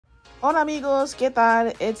Hola amigos, ¿qué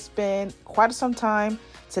tal? It's been quite some time.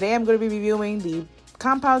 Today I'm going to be reviewing the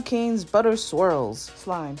Compound Kings Butter Swirlz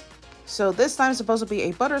Slime. So this slime is supposed to be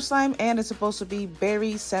a butter slime and it's supposed to be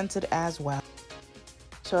berry scented as well.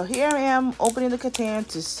 So here I am opening the container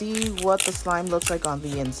to see what the slime looks like on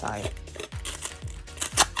the inside.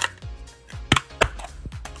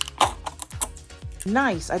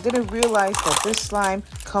 Nice, I didn't realize that this slime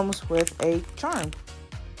comes with a charm.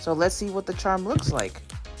 So let's see what the charm looks like.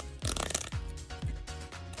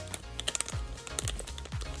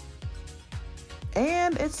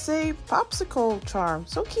 And it's a popsicle charm,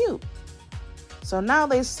 so cute. So now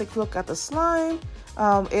let's take a look at the slime.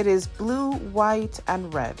 It is blue, white,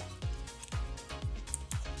 and red.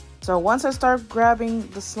 So once I start grabbing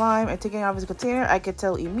the slime and taking it out of the container, I can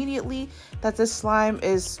tell immediately that this slime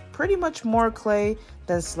is pretty much more clay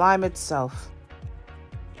than slime itself.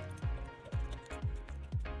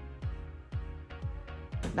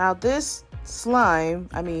 Now this slime,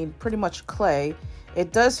 pretty much clay,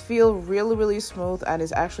 it does feel really smooth and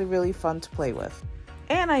is actually really fun to play with.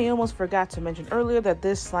 And I almost forgot to mention earlier that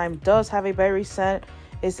this slime does have a berry scent.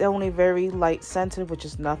 It's only very light scented, which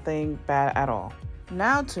is nothing bad at all.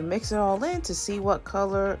 Now to mix it all in to see what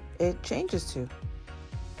color it changes to.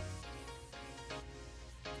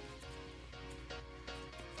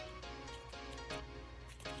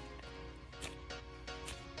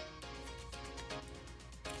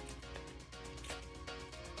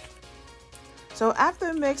 So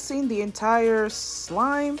after mixing the entire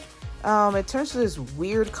slime, it turns to this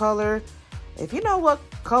weird color. If you know what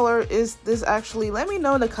color is this actually, let me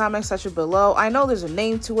know in the comment section below. I know there's a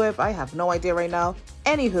name to it, but I have no idea right now.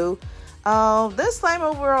 Anywho, this slime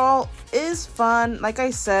overall is fun. Like I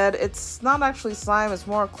said, it's not actually slime, it's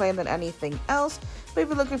more clay than anything else. But if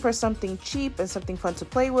you're looking for something cheap and something fun to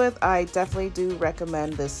play with, I definitely do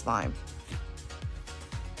recommend this slime.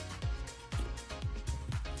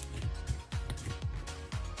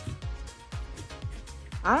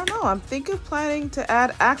 I don't know, I'm thinking of planning to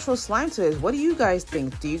add actual slime to this. What do you guys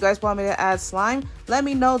think? Do you guys want me to add slime? Let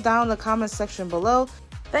me know down in the comment section below.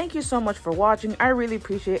 Thank you so much for watching. I really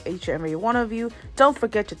appreciate each and every one of you. Don't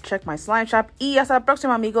forget to check my slime shop. Y hasta la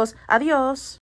próxima, amigos. Adios.